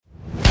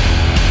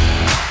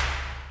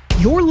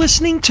You're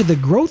listening to the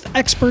Growth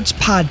Experts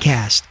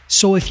Podcast.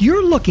 So if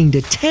you're looking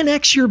to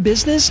 10x your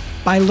business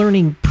by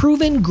learning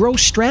proven growth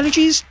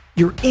strategies,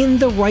 you're in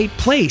the right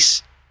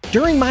place.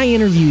 During my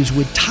interviews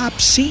with top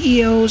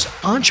CEOs,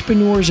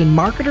 entrepreneurs, and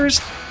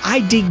marketers, I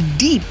dig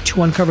deep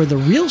to uncover the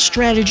real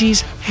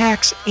strategies,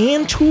 hacks,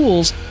 and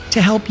tools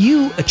to help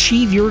you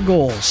achieve your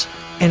goals.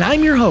 And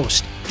I'm your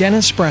host,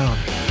 Dennis Brown.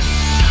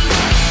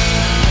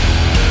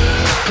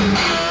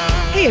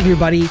 Hey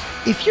everybody,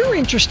 if you're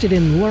interested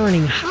in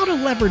learning how to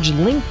leverage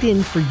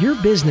LinkedIn for your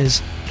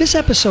business, this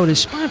episode is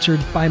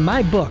sponsored by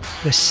my book,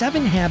 The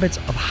 7 Habits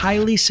of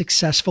Highly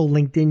Successful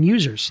LinkedIn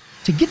Users.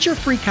 To get your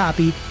free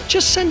copy,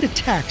 just send a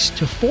text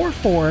to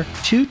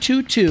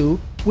 44222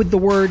 with the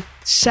word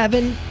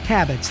 7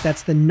 habits.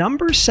 That's the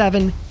number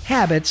 7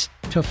 habits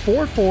to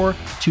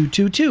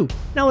 44222.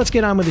 Now let's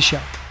get on with the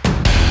show.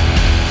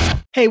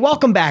 Hey,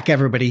 welcome back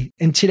everybody.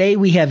 And today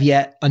we have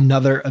yet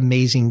another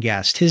amazing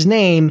guest. His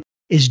name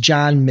is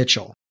John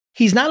Mitchell.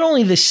 He's not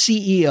only the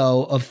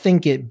CEO of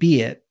Think It,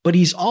 Be It, but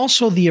he's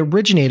also the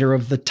originator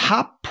of the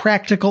top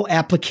practical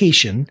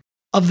application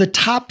of the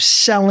top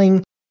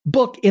selling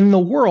book in the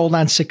world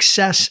on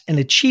success and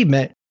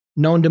achievement,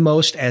 known to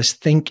most as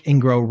Think and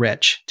Grow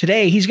Rich.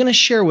 Today, he's going to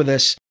share with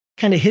us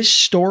kind of his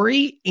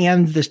story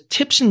and the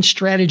tips and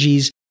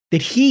strategies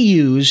that he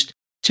used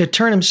to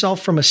turn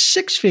himself from a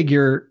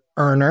 6-figure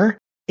earner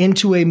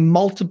into a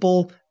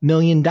multiple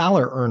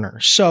 $1,000,000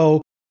 earner.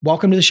 So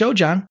welcome to the show,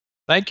 John.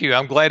 Thank you.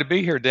 I'm glad to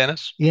be here,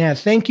 Dennis. Yeah,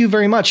 thank you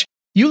very much.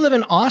 You live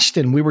in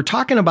Austin. We were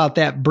talking about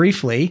that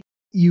briefly.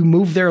 You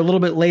moved there a little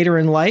bit later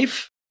in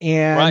life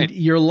and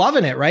You're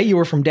loving it, right? You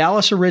were from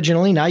Dallas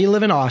originally. Now you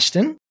live in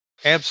Austin.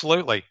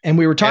 Absolutely. And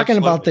we were talking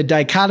about the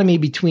dichotomy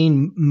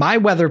between my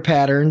weather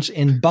patterns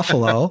in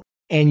Buffalo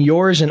and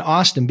yours in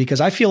Austin, because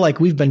I feel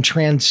like we've been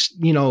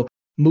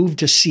moved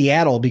to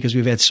Seattle because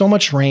we've had so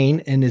much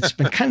rain and it's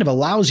been kind of a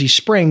lousy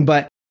spring,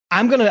 but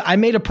I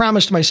made a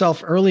promise to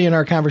myself early in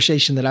our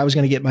conversation that I was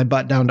going to get my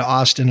butt down to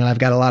Austin, and I've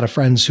got a lot of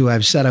friends who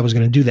I've said I was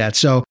going to do that.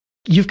 So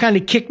you've kind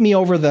of kicked me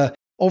over the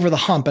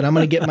hump, and I'm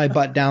going to get my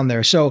butt down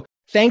there. So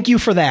thank you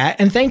for that,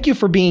 and thank you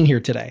for being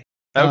here today.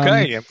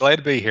 Okay, I'm glad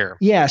to be here.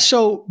 Yeah.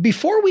 So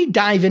before we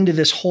dive into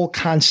this whole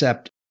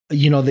concept,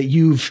 that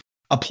you've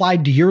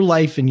applied to your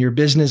life and your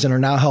business and are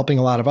now helping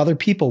a lot of other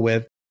people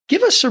with,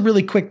 give us a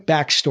really quick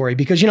backstory,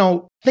 because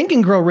Think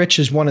and Grow Rich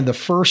is one of the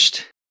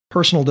first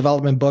personal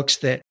development books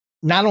that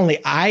not only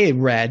I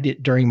read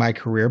during my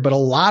career, but a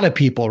lot of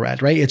people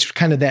read, right? It's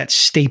kind of that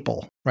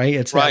staple, right?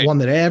 It's that one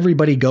that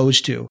everybody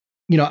goes to.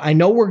 I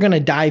know we're going to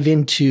dive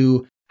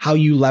into how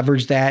you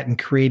leveraged that and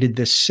created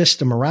this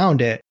system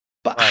around it,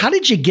 but how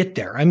did you get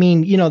there? I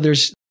mean,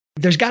 there's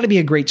got to be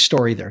a great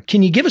story there.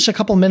 Can you give us a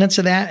couple minutes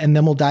of that? And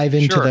then we'll dive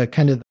into the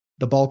kind of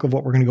the bulk of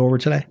what we're going to go over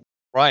today.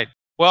 Right.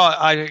 Well,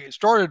 I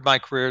started my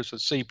career as a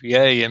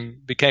CPA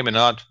and became an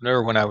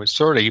entrepreneur when I was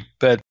 30,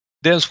 but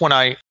when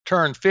I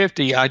turned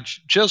 50, I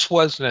just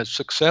wasn't as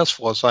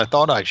successful as I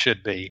thought I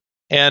should be.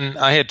 And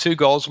I had 2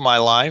 goals in my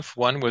life.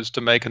 One was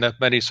to make enough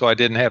money so I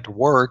didn't have to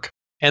work.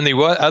 And the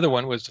other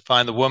one was to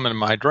find the woman of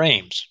my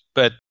dreams.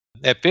 But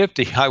at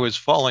 50, I was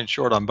falling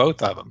short on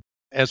both of them.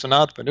 As an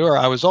entrepreneur,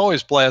 I was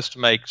always blessed to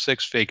make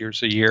 6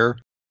 figures a year,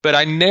 but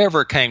I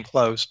never came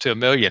close to $1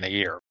 million a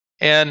year.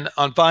 And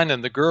on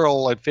finding the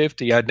girl at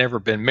 50, I'd never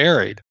been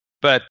married.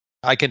 But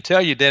I can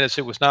tell you, Dennis,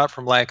 it was not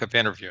from lack of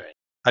interviewing.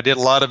 I did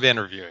a lot of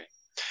interviewing.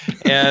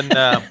 And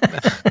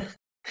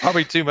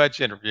probably too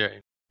much interviewing.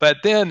 But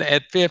then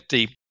at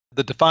 50,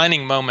 the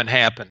defining moment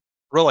happened,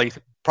 really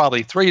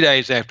probably 3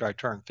 days after I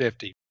turned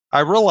 50. I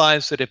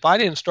realized that if I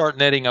didn't start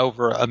netting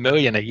over $1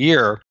 million a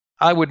year,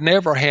 I would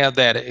never have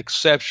that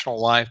exceptional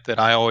life that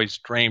I always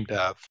dreamed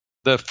of,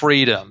 the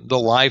freedom, the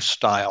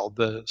lifestyle,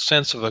 the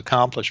sense of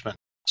accomplishment.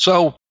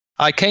 So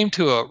I came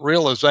to a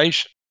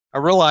realization. I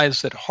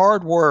realized that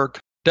hard work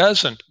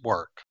doesn't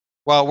work.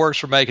 While it works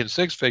for making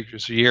 6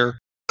 figures a year,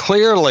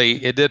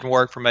 clearly, it didn't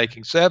work for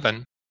making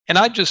 7. And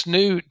I just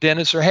knew,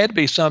 Dennis, there had to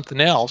be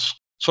something else.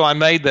 So I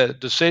made the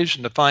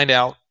decision to find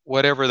out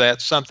whatever that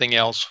something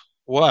else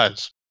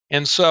was.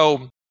 And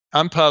so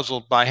I'm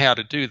puzzled by how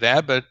to do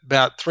that. But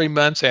about 3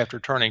 months after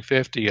turning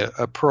 50,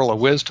 a pearl of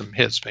wisdom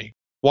hits me.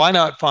 Why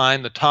not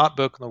find the top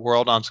book in the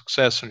world on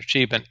success and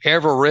achievement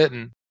ever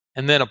written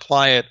and then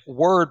apply it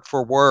word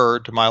for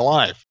word to my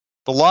life?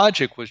 The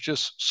logic was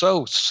just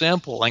so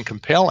simple and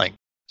compelling.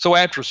 So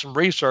after some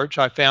research,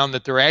 I found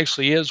that there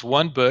actually is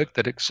one book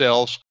that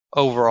excels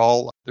over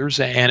all others,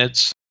 and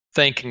it's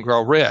Think and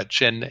Grow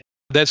Rich. And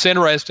that's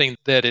interesting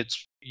that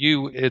it's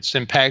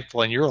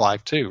impactful in your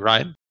life too,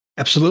 right?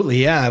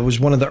 Absolutely. Yeah. It was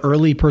one of the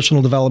early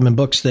personal development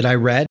books that I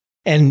read.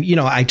 And,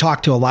 I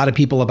talk to a lot of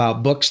people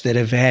about books that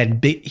have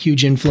had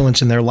huge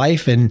influence in their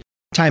life. And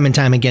time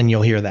again,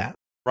 you'll hear that.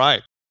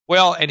 Right.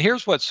 Well, and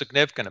here's what's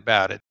significant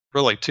about it.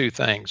 Really 2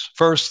 things.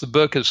 First, the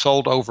book has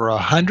sold over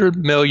 100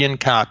 million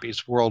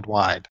copies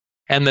worldwide.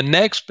 And the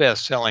next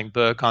best-selling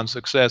book on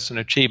success and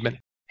achievement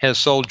has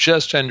sold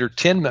just under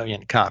 10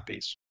 million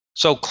copies.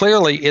 So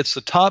clearly, it's the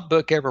top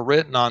book ever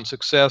written on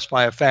success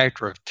by a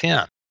factor of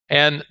 10.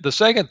 And the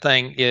second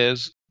thing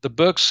is the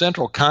book's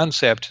central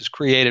concept has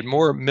created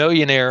more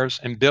millionaires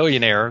and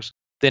billionaires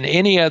than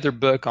any other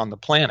book on the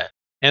planet.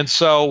 And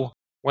so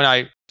when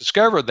I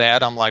discovered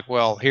that, I'm like,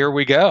 well, here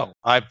we go.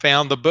 I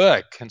found the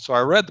book. And so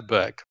I read the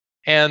book.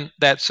 And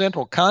that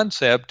central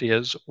concept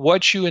is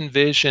what you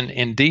envision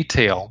in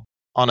detail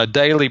on a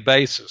daily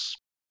basis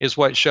is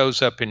what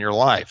shows up in your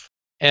life.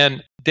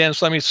 And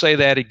Dennis, let me say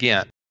that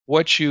again.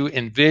 What you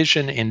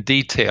envision in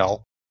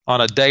detail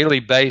on a daily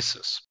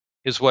basis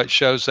is what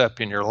shows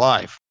up in your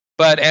life.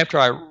 But after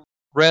I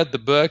read the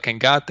book and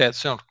got that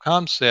central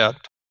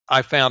concept,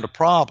 I found a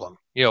problem.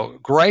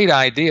 Great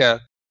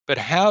idea, but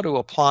how to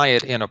apply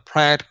it in a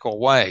practical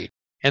way.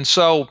 And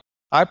so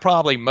I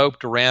probably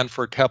moped around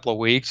for a couple of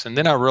weeks, and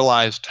then I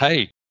realized,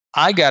 hey,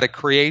 I got to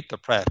create the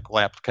practical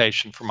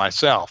application for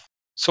myself.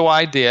 So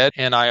I did,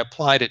 and I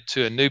applied it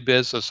to a new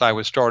business I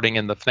was starting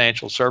in the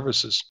financial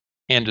services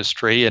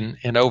industry. And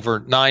in over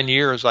 9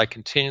 years, I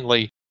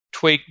continually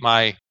tweaked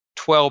my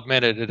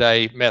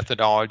 12-minute-a-day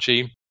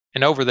methodology.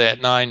 And over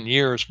that 9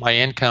 years, my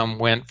income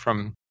went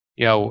from,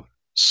 low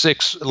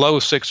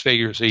six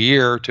figures a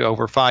year to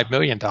over $5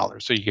 million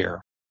a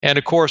year. And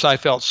of course, I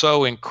felt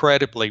so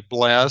incredibly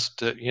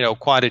blessed,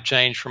 quite a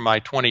change from my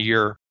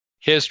 20-year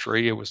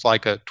history. It was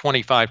like a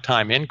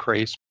 25-time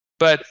increase.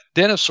 But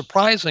then,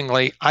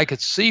 surprisingly, I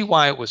could see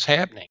why it was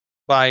happening.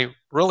 By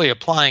really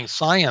applying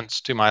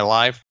science to my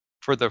life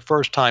for the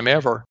first time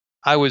ever,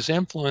 I was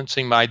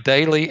influencing my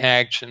daily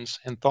actions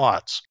and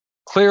thoughts.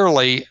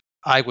 Clearly,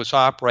 I was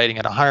operating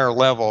at a higher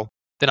level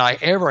than I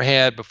ever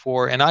had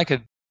before, and I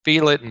could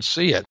feel it and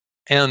see it.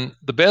 And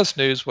the best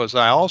news was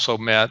I also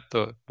met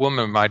the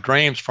woman of my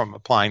dreams from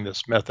applying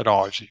this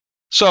methodology.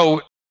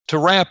 So to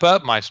wrap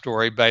up my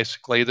story,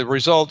 basically, the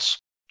results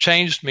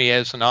changed me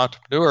as an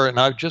entrepreneur, and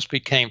I just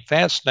became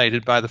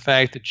fascinated by the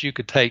fact that you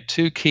could take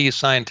two key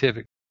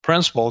scientific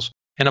principles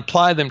and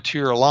apply them to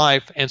your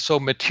life, and so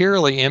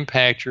materially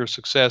impact your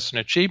success and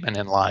achievement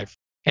in life.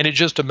 And it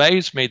just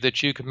amazed me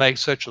that you could make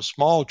such a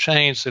small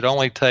change that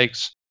only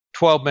takes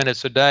 12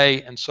 minutes a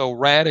day and so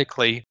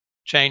radically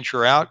change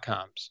your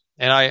outcomes.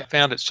 And I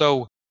found it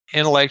so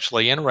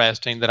intellectually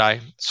interesting that I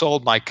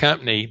sold my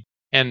company.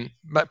 And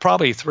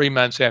probably 3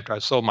 months after I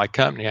sold my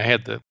company, I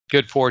had the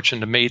good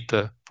fortune to meet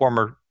the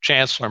former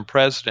chancellor and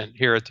president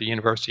here at the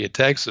University of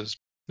Texas.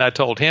 And I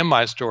told him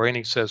my story, and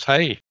he says,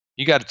 hey,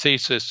 you got to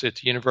teach this at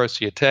the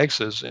University of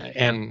Texas,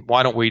 and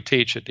why don't we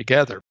teach it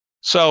together?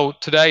 So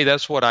today,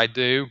 that's what I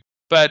do.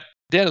 But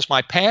Dennis,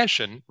 my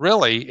passion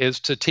really is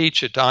to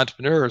teach it to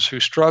entrepreneurs who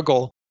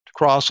struggle to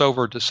cross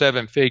over to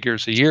 7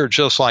 figures a year,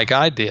 just like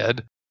I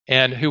did,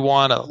 and who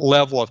want a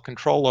level of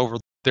control over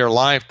their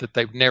life that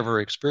they've never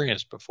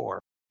experienced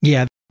before.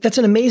 Yeah, that's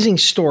an amazing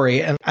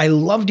story. And I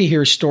love to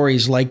hear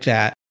stories like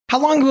that. How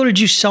long ago did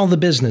you sell the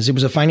business? It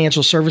was a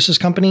financial services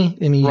company.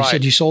 I mean, you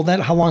said you sold that.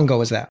 How long ago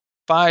was that?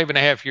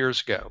 5.5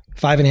 years ago.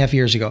 5.5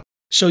 years ago.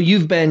 So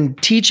you've been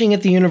teaching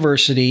at the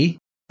university.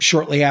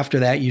 Shortly after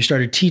that, you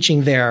started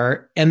teaching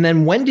there. And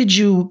then when did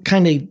you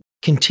kind of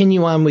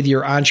continue on with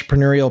your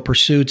entrepreneurial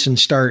pursuits and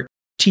start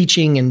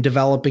teaching and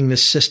developing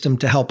this system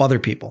to help other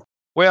people?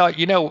 Well,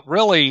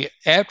 really,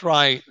 after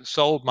I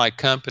sold my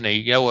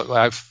company,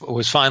 I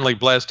was finally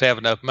blessed to have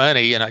enough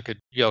money and I could,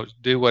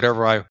 do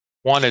whatever I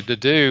wanted to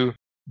do.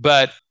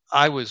 But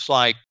I was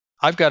like,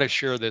 I've got to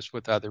share this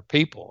with other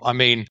people. I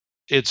mean,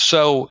 it's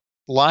so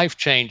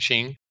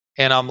life-changing.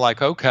 And I'm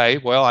like, okay,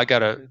 well,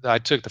 I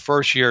took the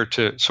first year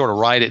to sort of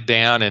write it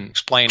down and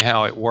explain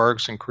how it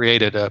works and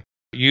created a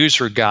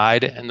user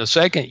guide. And the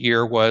second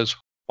year was,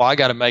 well, I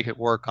got to make it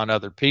work on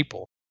other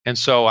people. And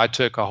so I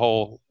took a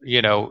whole,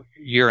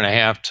 year and a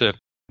half to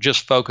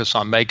just focus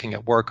on making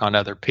it work on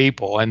other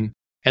people. And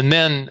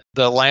then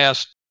the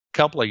last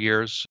couple of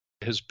years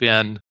has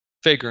been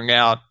figuring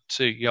out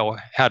to,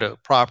 how to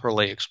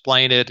properly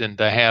explain it and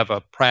to have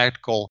a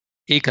practical,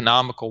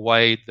 economical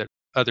way that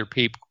other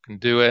people can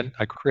do it.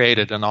 I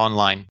created an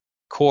online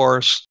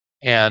course.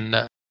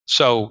 And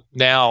so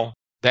now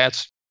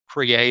that's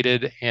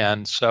created.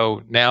 And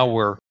so now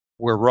we're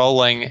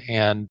rolling.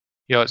 And,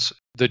 it's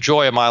the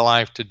joy of my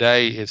life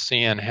today is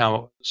seeing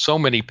how so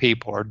many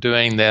people are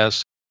doing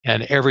this.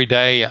 And every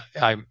day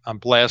I'm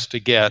blessed to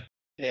get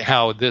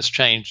how this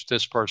changed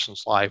this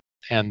person's life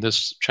and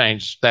this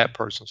changed that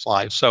person's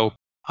life. So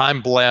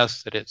I'm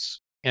blessed that it's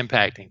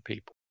impacting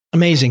people.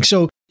 Amazing.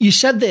 So you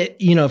said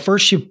that,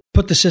 first you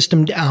put the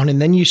system down and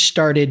then you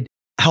started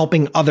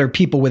helping other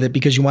people with it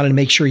because you wanted to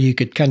make sure you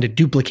could kind of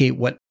duplicate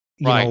what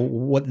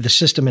the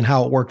system and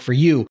how it worked for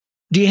you.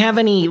 Do you have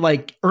any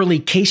early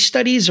case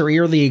studies or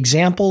early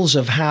examples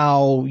of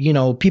how,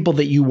 people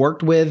that you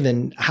worked with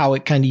and how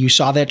it kind of you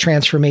saw that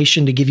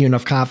transformation to give you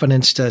enough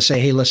confidence to say,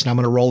 hey, listen, I'm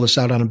going to roll this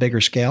out on a bigger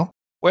scale?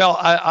 Well,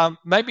 I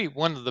maybe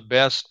one of the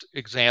best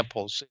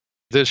examples,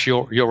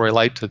 you'll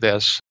relate to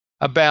this,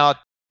 about,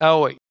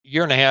 a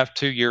year and a half,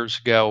 2 years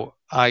ago,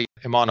 I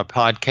am on a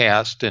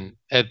podcast. And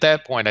at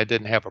that point, I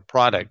didn't have a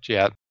product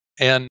yet.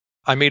 And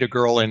I meet a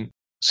girl in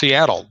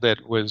Seattle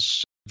that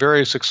was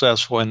very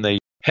successful in the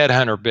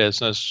headhunter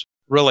business,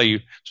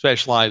 really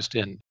specialized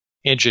in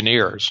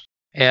engineers.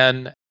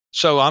 And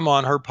so I'm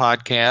on her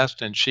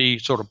podcast, and she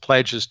sort of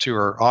pledges to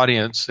her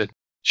audience that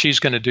she's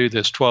going to do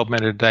this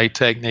 12-minute a day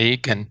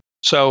technique. And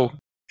so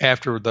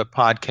after the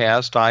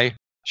podcast, I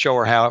show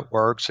her how it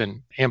works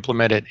and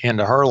implement it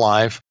into her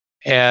life.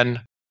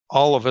 And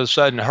all of a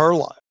sudden, her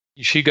life,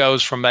 she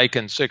goes from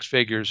making 6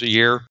 figures a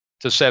year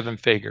to 7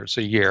 figures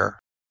a year.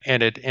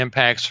 And it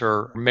impacts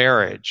her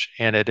marriage,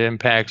 and it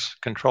impacts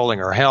controlling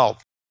her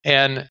health.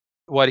 And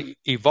what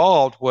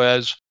evolved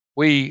was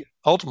we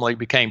ultimately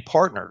became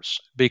partners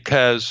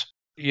because,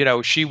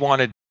 she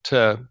wanted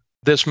to,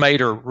 this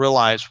made her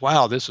realize,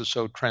 wow, this is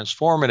so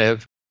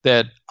transformative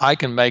that I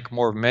can make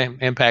more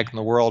impact in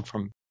the world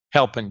from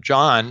helping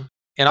John.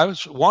 And I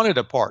wanted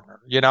a partner.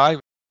 I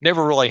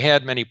never really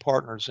had many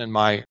partners in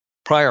my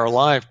prior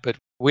life, but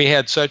we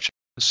had such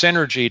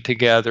synergy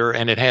together,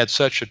 and it had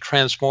such a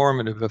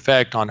transformative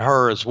effect on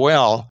her as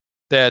well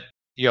that,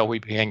 we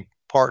became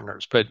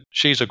partners. But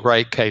she's a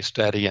great case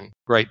study and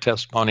great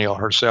testimonial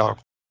herself.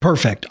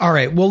 Perfect. All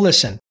right. Well,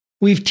 listen,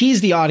 we've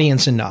teased the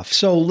audience enough.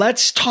 So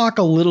let's talk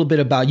a little bit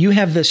about, you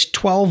have this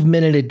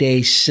 12-minute a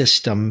day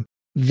system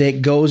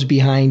that goes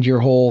behind your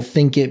whole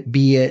think it,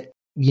 be it,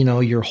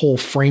 your whole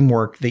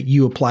framework that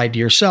you applied to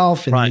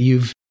yourself and Right.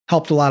 you've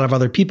helped a lot of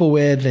other people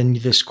with, and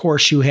this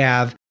course you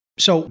have.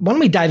 So why don't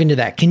we dive into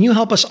that? Can you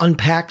help us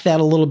unpack that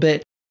a little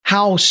bit?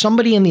 How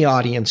somebody in the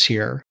audience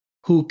here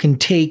who can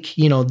take,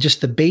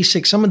 just the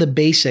basics, some of the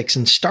basics,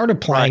 and start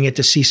applying it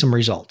to see some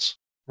results.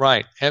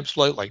 Right.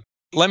 Absolutely.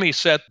 Let me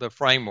set the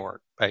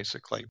framework,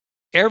 basically.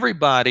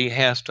 Everybody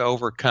has to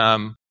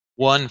overcome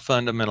one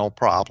fundamental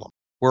problem.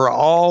 We're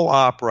all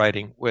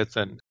operating with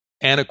an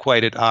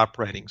antiquated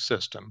operating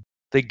system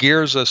that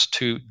gears us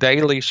to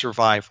daily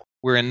survival.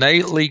 We're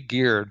innately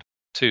geared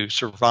to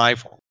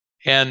survival.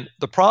 And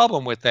the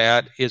problem with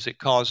that is it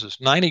causes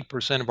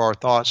 90% of our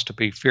thoughts to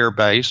be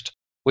fear-based.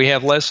 We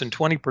have less than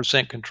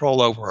 20% control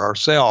over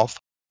ourselves,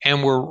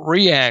 and we're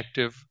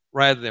reactive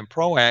rather than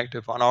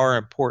proactive on our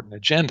important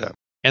agenda.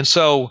 And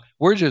so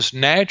we're just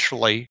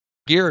naturally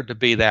geared to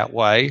be that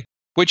way,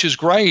 which is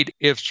great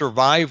if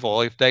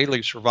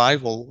daily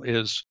survival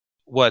is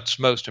what's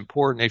most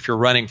important. If you're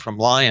running from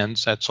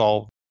lions, that's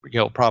all,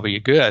 probably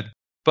good.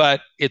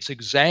 But it's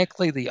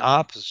exactly the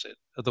opposite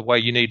of the way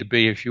you need to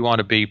be if you want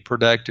to be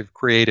productive,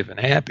 creative, and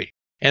happy.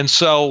 And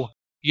so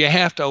you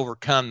have to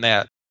overcome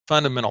that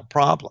fundamental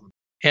problem.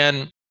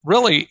 And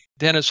really,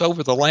 Dennis,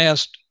 over the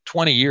last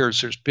 20 years,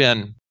 there's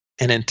been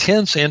an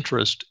intense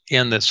interest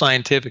in the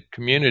scientific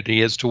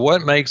community as to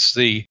what makes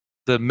the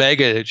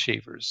mega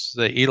achievers,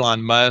 the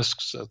Elon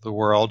Musks of the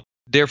world,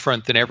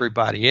 different than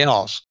everybody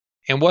else.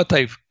 And what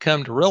they've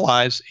come to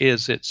realize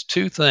is it's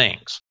 2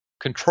 things: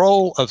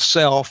 control of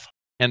self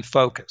and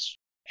focus.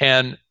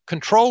 And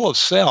control of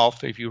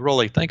self, if you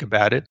really think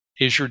about it,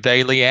 is your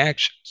daily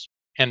actions.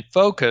 And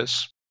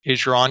focus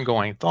is your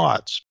ongoing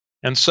thoughts.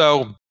 And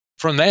so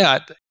from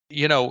that,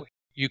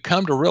 you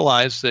come to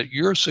realize that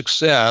your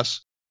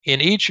success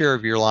in each area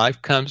of your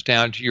life comes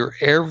down to your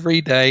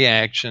everyday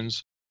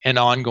actions and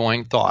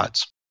ongoing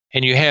thoughts.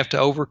 And you have to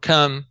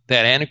overcome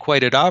that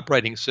antiquated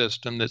operating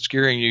system that's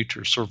gearing you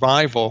to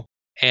survival.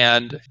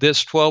 And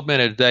this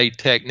 12-minute a day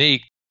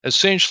technique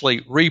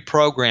essentially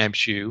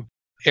reprograms you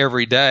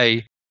every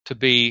day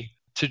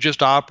to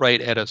just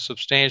operate at a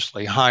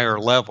substantially higher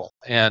level.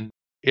 And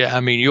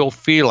you'll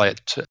feel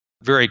it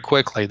very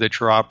quickly that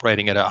you're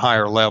operating at a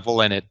higher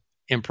level, and it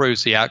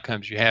improves the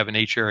outcomes you have in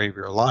each area of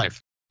your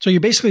life. So you're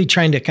basically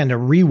trying to kind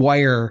of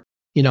rewire,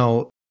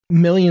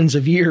 millions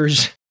of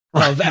years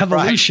of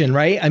evolution,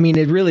 right?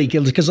 It really,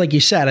 because like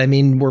you said,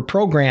 we're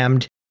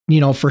programmed,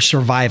 for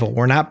survival.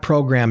 We're not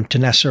programmed to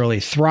necessarily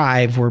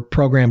thrive. We're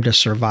programmed to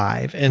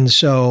survive. And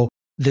so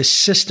this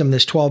system,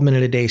 this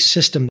 12-minute a day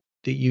system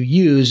that you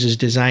use is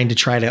designed to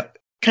try to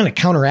kind of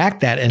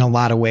counteract that in a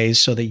lot of ways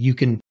so that you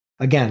can,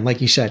 again,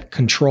 like you said,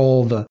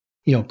 control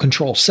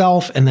control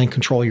self and then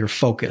control your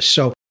focus.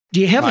 So do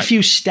you have a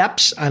few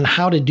steps on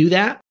how to do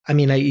that?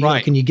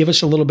 Can you give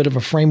us a little bit of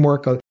a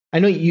framework? I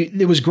know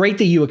it was great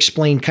that you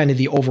explained kind of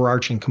the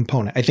overarching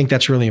component. I think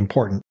that's really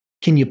important.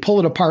 Can you pull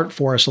it apart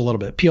for us a little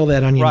bit? Peel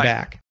that onion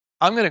back.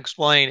 I'm going to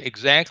explain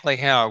exactly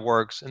how it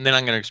works, and then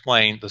I'm going to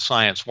explain the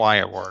science why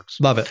it works.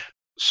 Love it.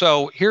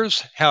 So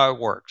here's how it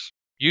works.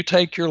 You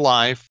take your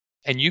life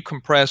and you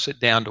compress it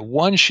down to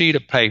one sheet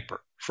of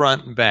paper,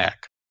 front and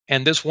back.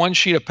 And this one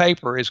sheet of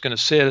paper is going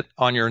to sit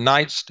on your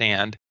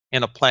nightstand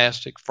in a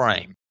plastic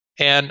frame.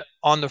 And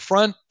on the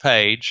front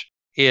page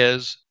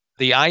is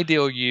the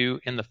ideal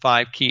you in the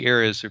 5 key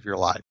areas of your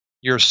life: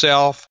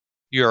 yourself,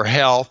 your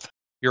health,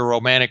 your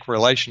romantic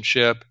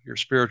relationship, your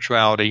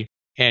spirituality,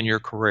 and your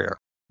career.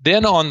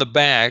 Then on the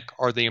back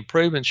are the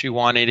improvements you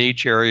want in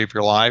each area of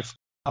your life,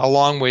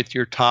 along with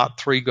your top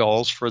 3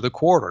 goals for the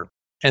quarter.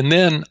 And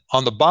then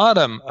on the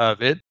bottom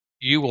of it,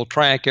 you will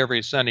track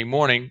every Sunday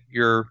morning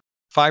your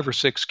 5 or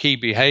 6 key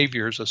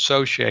behaviors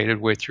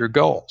associated with your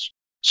goals.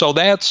 So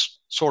that's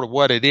sort of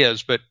what it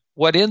is. But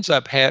what ends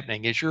up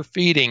happening is you're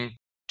feeding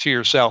to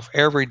yourself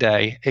every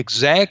day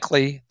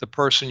exactly the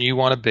person you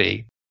want to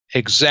be,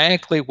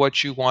 exactly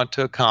what you want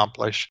to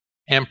accomplish,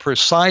 and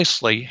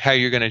precisely how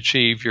you're going to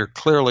achieve your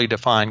clearly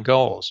defined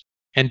goals.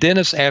 And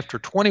Dennis, after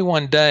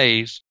 21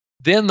 days,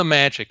 then the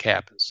magic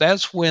happens.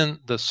 That's when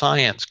the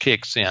science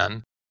kicks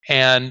in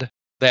and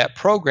that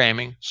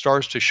programming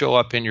starts to show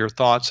up in your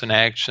thoughts and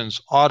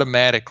actions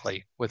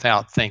automatically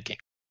without thinking.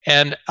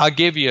 And I'll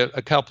give you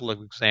a couple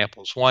of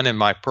examples, one in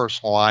my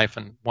personal life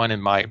and one in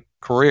my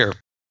career.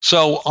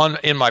 So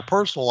in my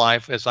personal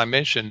life, as I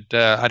mentioned,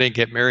 I didn't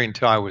get married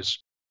until I was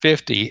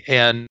 50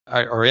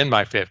 or in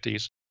my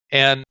 50s.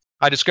 And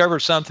I discovered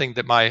something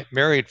that my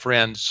married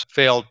friends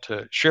failed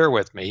to share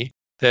with me,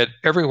 that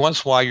every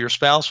once in a while your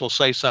spouse will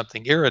say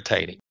something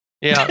irritating.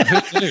 Yeah,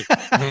 who knew?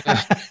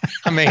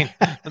 I mean,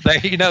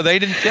 they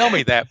didn't tell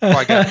me that before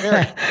I got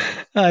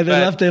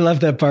married. They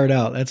left that part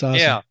out. That's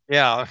awesome.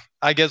 Yeah.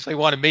 I guess they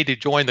wanted me to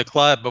join the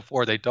club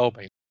before they told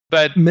me.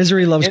 But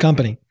misery loves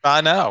company.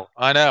 I know.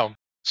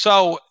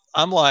 So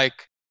I'm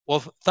like,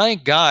 well,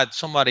 thank God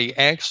somebody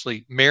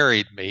actually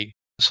married me.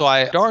 So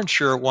I darn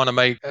sure want to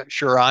make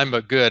sure I'm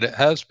a good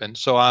husband.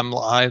 So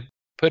I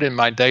put in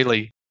my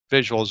daily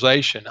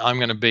visualization, I'm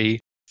going to be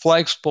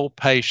flexible,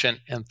 patient,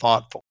 and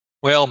thoughtful.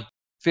 Well,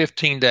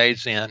 15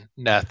 days in,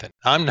 nothing.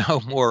 I'm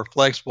no more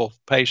flexible,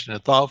 patient,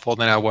 and thoughtful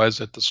than I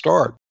was at the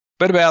start.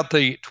 But about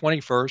the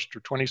 21st or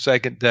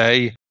 22nd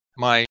day,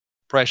 my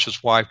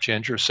precious wife,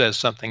 Ginger, says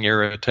something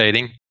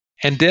irritating.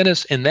 And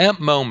Dennis, in that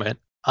moment,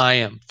 I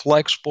am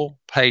flexible,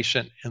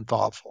 patient, and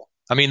thoughtful.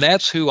 I mean,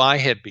 that's who I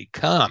had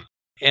become.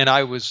 And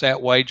I was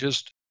that way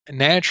just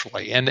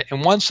naturally. And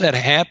once that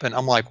happened,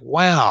 I'm like,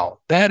 wow,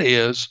 that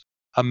is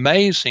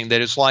amazing.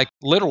 That is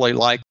literally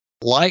like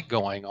light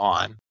going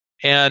on.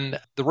 And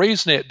the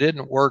reason it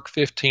didn't work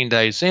 15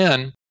 days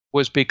in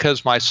was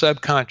because my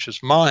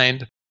subconscious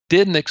mind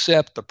didn't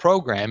accept the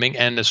programming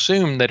and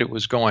assumed that it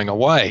was going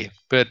away.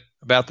 But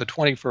about the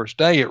 21st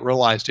day, it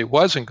realized it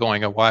wasn't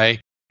going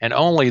away. And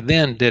only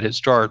then did it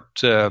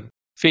start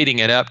feeding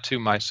it up to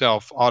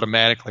myself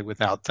automatically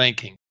without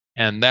thinking.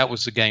 And that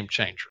was the game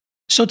changer.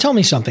 So tell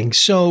me something.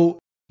 So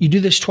you do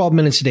this 12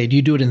 minutes a day. Do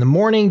you do it in the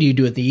morning? Do you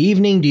do it in the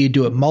evening? Do you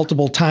do it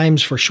multiple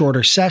times for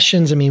shorter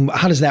sessions? I mean,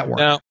 how does that work?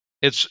 No,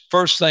 it's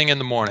first thing in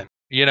the morning.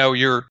 You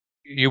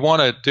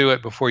want to do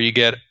it before you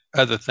get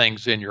other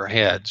things in your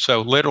head.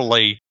 So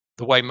literally,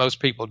 the way most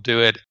people do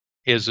it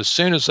is as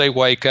soon as they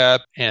wake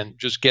up and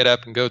just get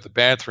up and go to the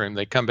bathroom,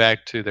 they come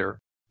back to their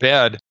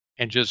bed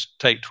and just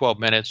take 12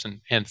 minutes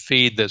and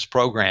feed this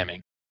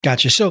programming.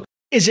 Gotcha. So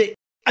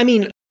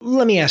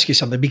let me ask you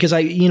something, because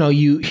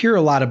you hear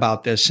a lot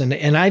about this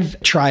and I've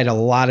tried a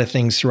lot of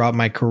things throughout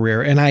my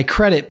career, and I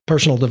credit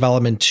personal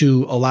development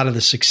to a lot of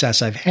the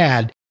success I've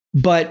had.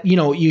 But,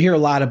 you hear a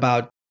lot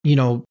about,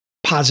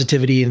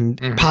 positivity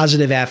and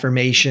positive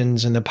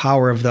affirmations and the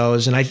power of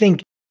those. And I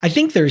think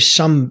there's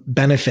some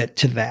benefit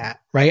to that,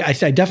 right?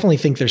 I definitely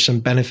think there's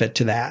some benefit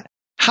to that.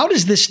 How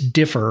does this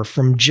differ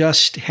from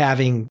just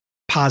having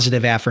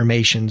positive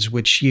affirmations,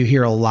 which you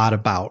hear a lot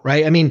about,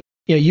 right? I mean,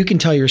 you can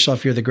tell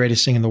yourself you're the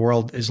greatest thing in the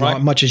world as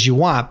much as you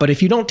want, but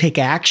if you don't take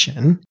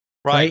action,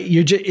 right,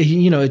 you're just,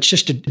 it's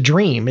just a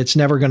dream. It's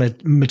never going to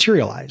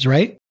materialize,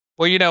 right?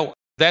 Well,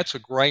 that's a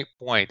great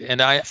point.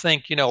 And I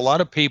think, a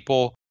lot of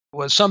people,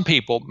 some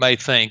people may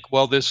think,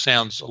 well, this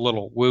sounds a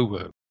little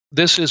woo-woo.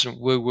 This isn't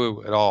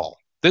woo-woo at all.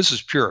 This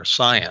is pure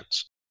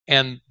science.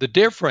 And the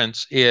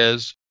difference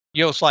is,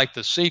 it's like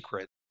The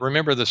Secret.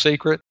 Remember The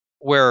Secret?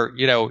 Where,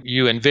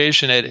 you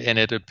envision it and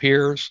it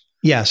appears?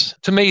 Yes.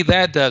 To me,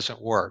 that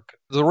doesn't work.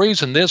 The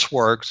reason this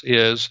works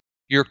is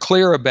you're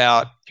clear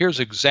about, here's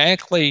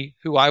exactly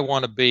who I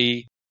want to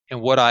be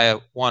and what I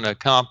want to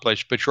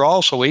accomplish, but you're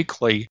also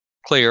equally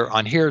clear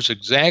on here's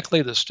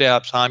exactly the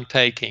steps I'm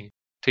taking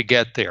to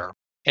get there.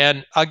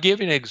 And I'll give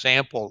you an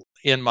example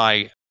in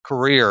my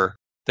career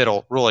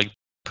that'll really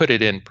put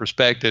it in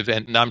perspective,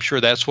 and I'm sure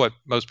that's what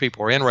most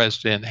people are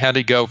interested in. How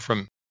to go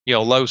from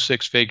low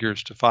six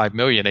figures to 5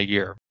 million a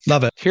year.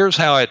 Love it. Here's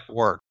how it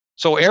worked.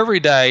 So every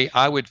day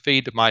I would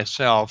feed to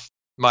myself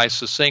my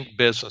succinct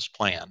business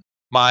plan,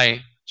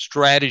 my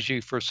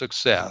strategy for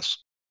success,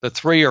 the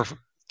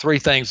three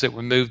things that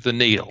would move the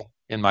needle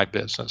in my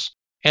business,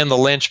 and the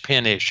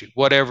linchpin issue,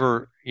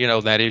 whatever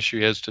that issue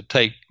is to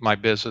take my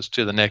business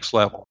to the next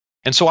level.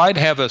 And so I'd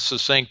have a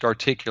succinct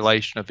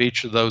articulation of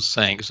each of those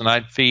things, and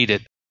I'd feed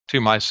it to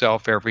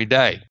myself every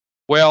day.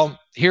 Well,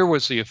 here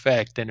was the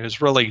effect, and it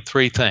was really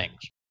three things.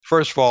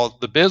 First of all,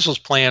 the business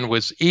plan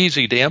was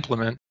easy to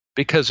implement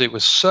because it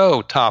was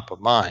so top of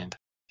mind.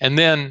 And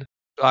then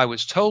I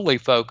was totally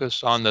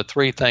focused on the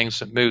three things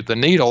that moved the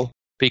needle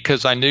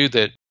because I knew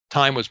that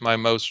time was my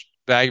most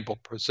valuable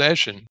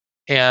possession.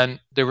 And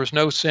there was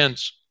no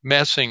sense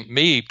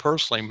me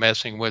personally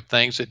messing with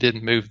things that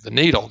didn't move the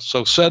needle.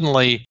 So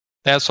suddenly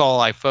that's all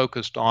I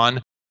focused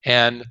on,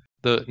 and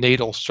the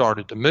needle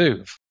started to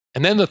move.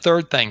 And then the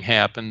third thing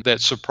happened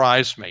that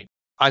surprised me.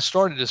 I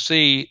started to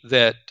see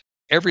that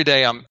every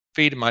day I'm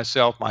feeding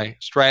myself my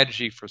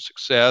strategy for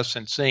success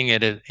and seeing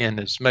it in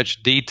as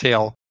much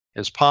detail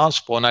as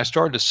possible. And I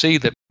started to see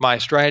that my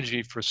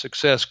strategy for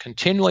success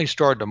continually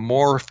started to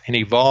morph and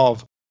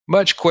evolve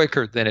much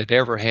quicker than it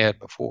ever had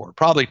before,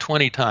 probably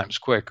 20 times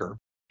quicker.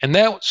 And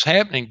that was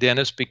happening,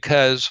 Dennis,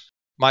 because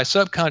my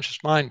subconscious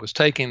mind was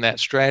taking that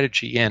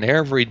strategy in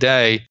every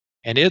day,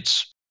 and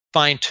it's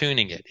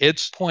fine-tuning it.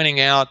 It's pointing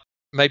out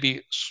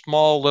maybe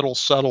small little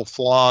subtle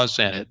flaws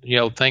in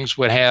it. Things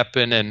would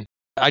happen, and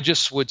I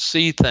just would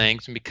see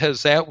things. And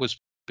because that was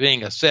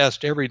being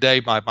assessed every day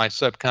by my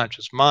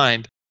subconscious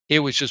mind, it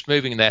was just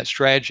moving that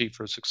strategy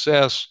for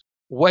success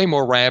way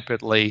more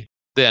rapidly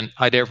than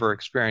I'd ever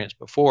experienced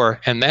before.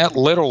 And that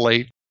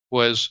literally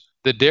was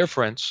the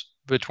difference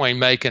between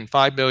making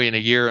 $5 million a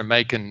year and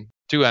making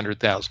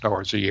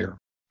 $200,000 a year.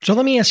 So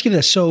let me ask you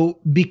this. So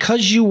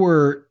because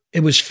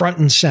it was front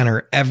and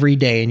center every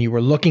day, and you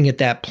were looking at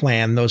that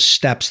plan, those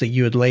steps that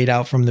you had laid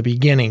out from the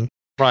beginning,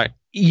 right?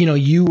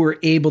 You were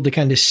able to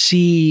kind of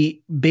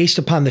see, based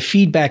upon the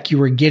feedback you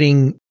were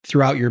getting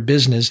throughout your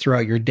business,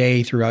 throughout your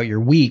day, throughout your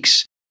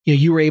weeks,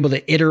 you were able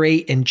to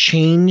iterate and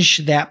change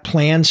that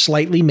plan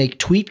slightly, make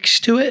tweaks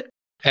to it.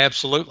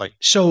 Absolutely.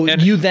 So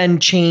you then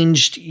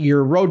changed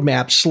your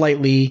roadmap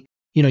slightly.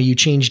 You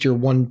changed your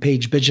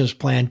one-page business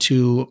plan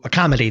to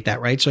accommodate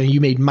that, right? So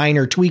you made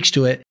minor tweaks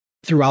to it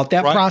throughout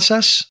that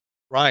process.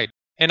 Right.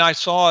 And I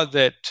saw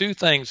that two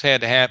things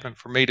had to happen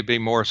for me to be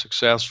more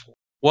successful.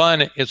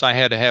 One is I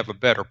had to have a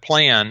better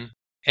plan.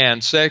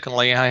 And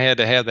secondly, I had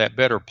to have that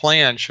better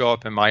plan show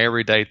up in my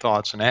everyday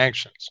thoughts and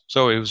actions.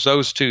 So it was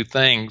those two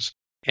things.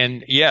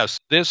 And yes,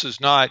 this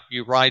is not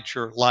you write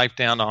your life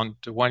down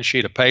onto one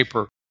sheet of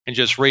paper and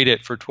just read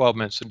it for 12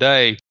 minutes a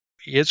day.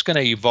 It's going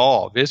to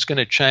evolve. It's going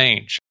to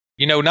change.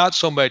 Not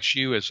so much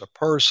you as a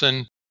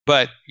person,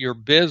 but your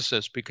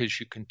business, because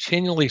you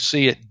continually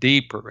see it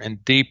deeper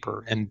and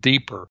deeper and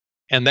deeper.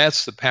 And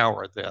that's the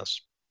power of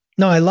this.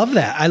 No, I love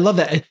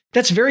that.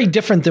 That's very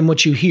different than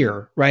what you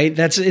hear, right?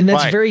 That's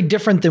right. Very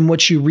different than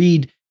what you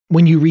read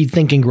when you read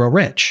Think and Grow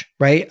Rich,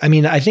 right? I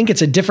mean, I think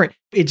it's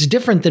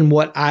different than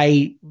what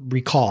I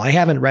recall. I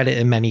haven't read it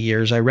in many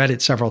years. I read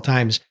it several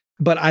times,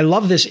 but I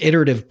love this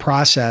iterative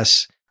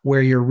process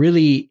where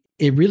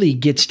it really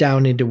gets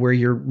down into where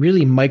you're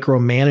really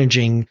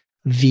micromanaging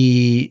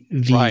the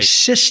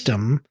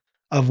system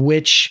of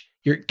which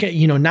you're,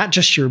 not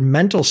just your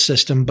mental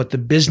system, but the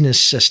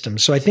business system.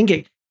 So I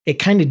think it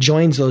kind of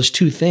joins those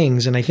two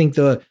things. And I think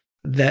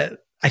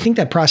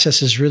that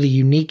process is really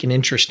unique and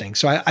interesting.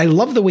 So I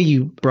love the way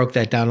you broke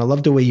that down. I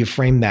love the way you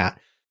framed that.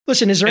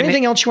 Listen, is there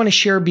anything else you want to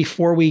share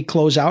before we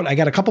close out? I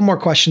got a couple more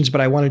questions,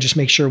 but I want to just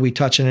make sure we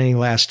touch on any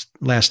last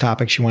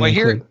topics you want to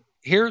include.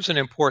 Here's an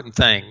important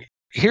thing.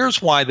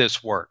 Here's why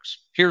this works.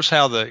 Here's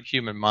how the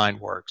human mind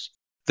works.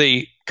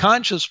 The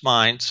conscious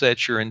mind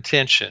sets your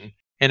intention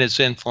and is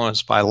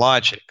influenced by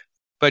logic.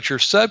 But your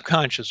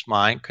subconscious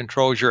mind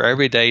controls your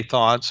everyday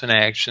thoughts and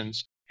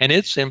actions, and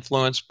it's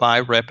influenced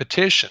by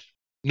repetition,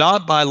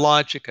 not by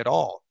logic at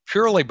all,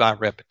 purely by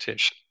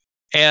repetition.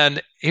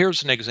 And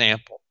here's an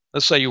example.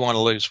 Let's say you want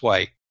to lose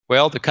weight.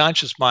 Well, the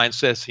conscious mind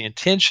sets the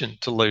intention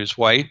to lose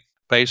weight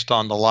based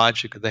on the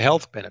logic of the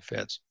health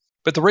benefits.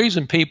 But the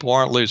reason people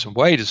aren't losing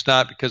weight is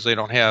not because they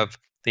don't have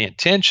the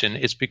intention.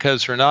 It's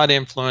because they're not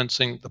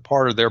influencing the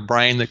part of their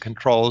brain that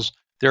controls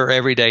their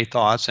everyday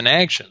thoughts and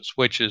actions,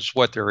 which is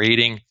what they're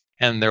eating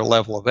and their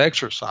level of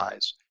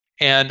exercise.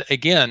 And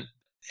again,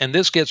 and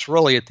this gets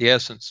really at the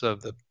essence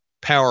of the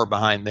power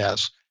behind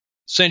this.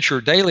 Since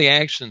your daily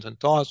actions and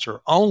thoughts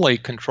are only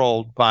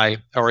controlled by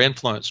or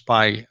influenced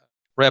by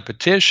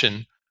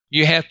repetition,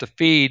 you have to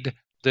feed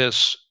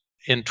this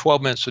in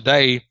 12 minutes a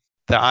day,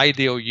 the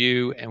ideal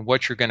you and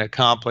what you're going to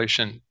accomplish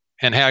and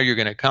how you're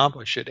going to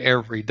accomplish it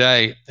every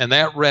day. And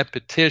that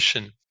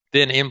repetition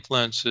then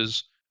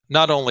influences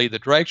not only the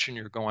direction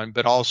you're going,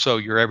 but also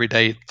your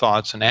everyday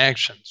thoughts and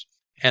actions.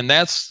 And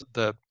that's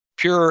the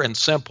pure and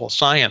simple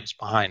science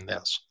behind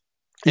this.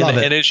 Love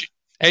it. And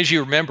as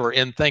you remember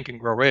in Think and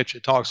Grow Rich,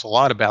 it talks a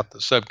lot about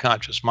the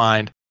subconscious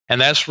mind.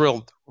 And that's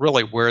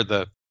really where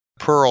the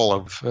pearl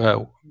of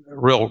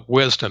real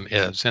wisdom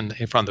is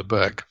from the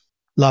book.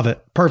 Love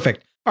it.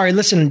 Perfect. All right,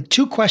 listen,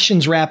 2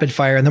 questions rapid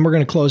fire, and then we're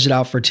going to close it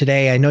out for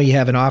today. I know you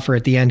have an offer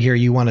at the end here.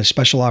 You want a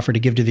special offer to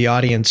give to the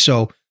audience.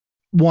 So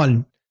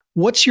 1,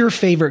 what's your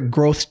favorite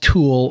growth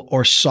tool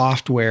or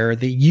software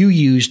that you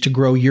use to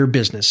grow your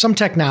business? Some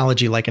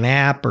technology like an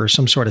app or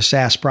some sort of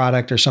SaaS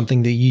product or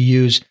something that you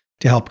use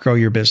to help grow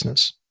your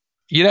business?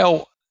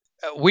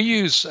 We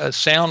use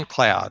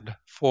SoundCloud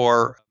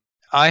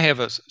I have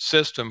a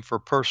system for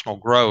personal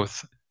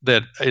growth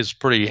that is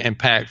pretty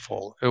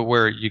impactful,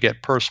 where you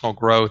get personal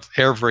growth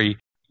every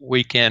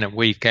week in and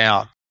week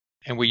out.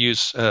 And we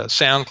use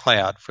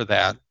SoundCloud for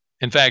that.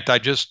 In fact, I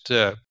just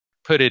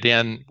put it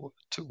in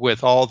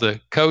with all the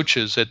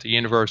coaches at the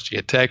University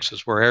of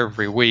Texas, where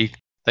every week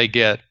they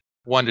get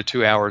 1 to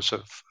 2 hours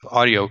of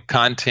audio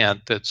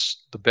content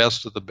that's the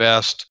best of the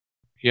best,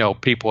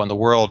 people in the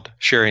world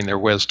sharing their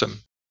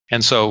wisdom.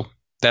 And so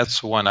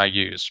that's the one I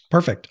use.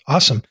 Perfect.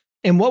 Awesome.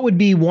 And what would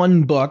be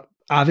one book,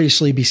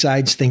 obviously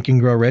besides Think and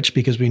Grow Rich,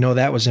 because we know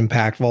that was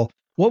impactful,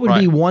 what would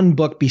be one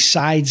book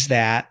besides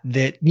that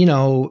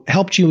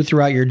helped you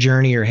throughout your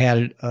journey or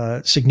had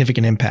a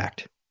significant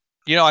impact?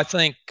 I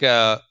think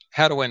How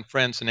to Win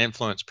Friends and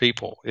Influence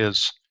People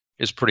is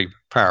pretty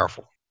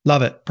powerful.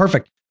 Love it.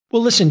 Perfect.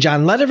 Well, listen,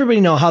 John, let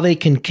everybody know how they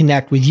can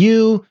connect with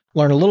you,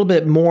 learn a little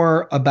bit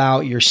more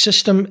about your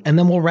system, and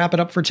then we'll wrap it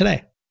up for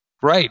today.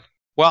 Right.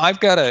 Well, I've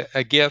got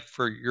a gift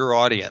for your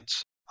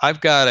audience. I've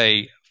got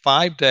a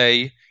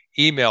 5-day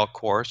email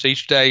course.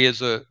 Each day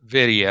is a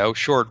video,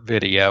 short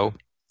video,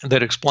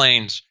 that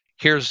explains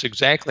here's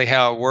exactly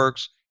how it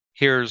works,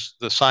 here's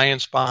the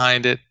science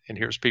behind it, and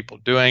here's people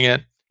doing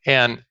it.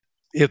 And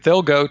if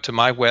they'll go to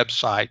my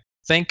website,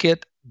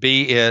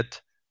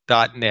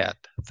 thinkitbeit.net,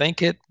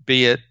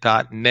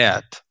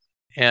 thinkitbeit.net,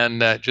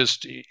 and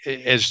just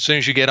as soon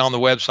as you get on the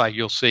website,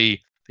 you'll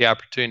see the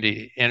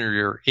opportunity to enter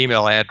your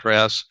email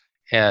address,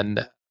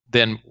 and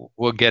then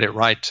we'll get it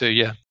right to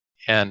you.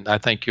 And I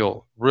think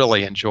you'll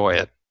really enjoy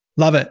it.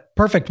 Love it.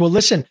 Perfect. Well,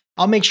 listen,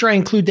 I'll make sure I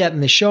include that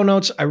in the show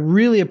notes. I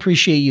really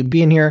appreciate you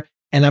being here,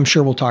 and I'm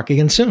sure we'll talk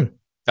again soon.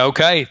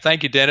 Okay.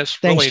 Thank you, Dennis.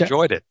 Thanks, really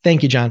enjoyed it.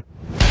 Thank you, John.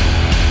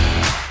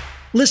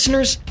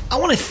 Listeners, I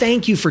want to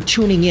thank you for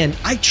tuning in.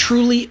 I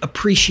truly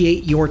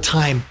appreciate your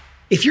time.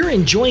 If you're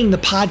enjoying the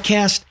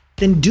podcast,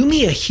 then do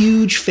me a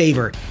huge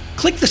favor.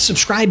 Click the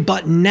subscribe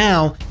button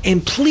now,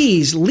 and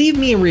please leave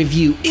me a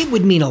review. It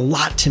would mean a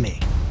lot to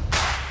me.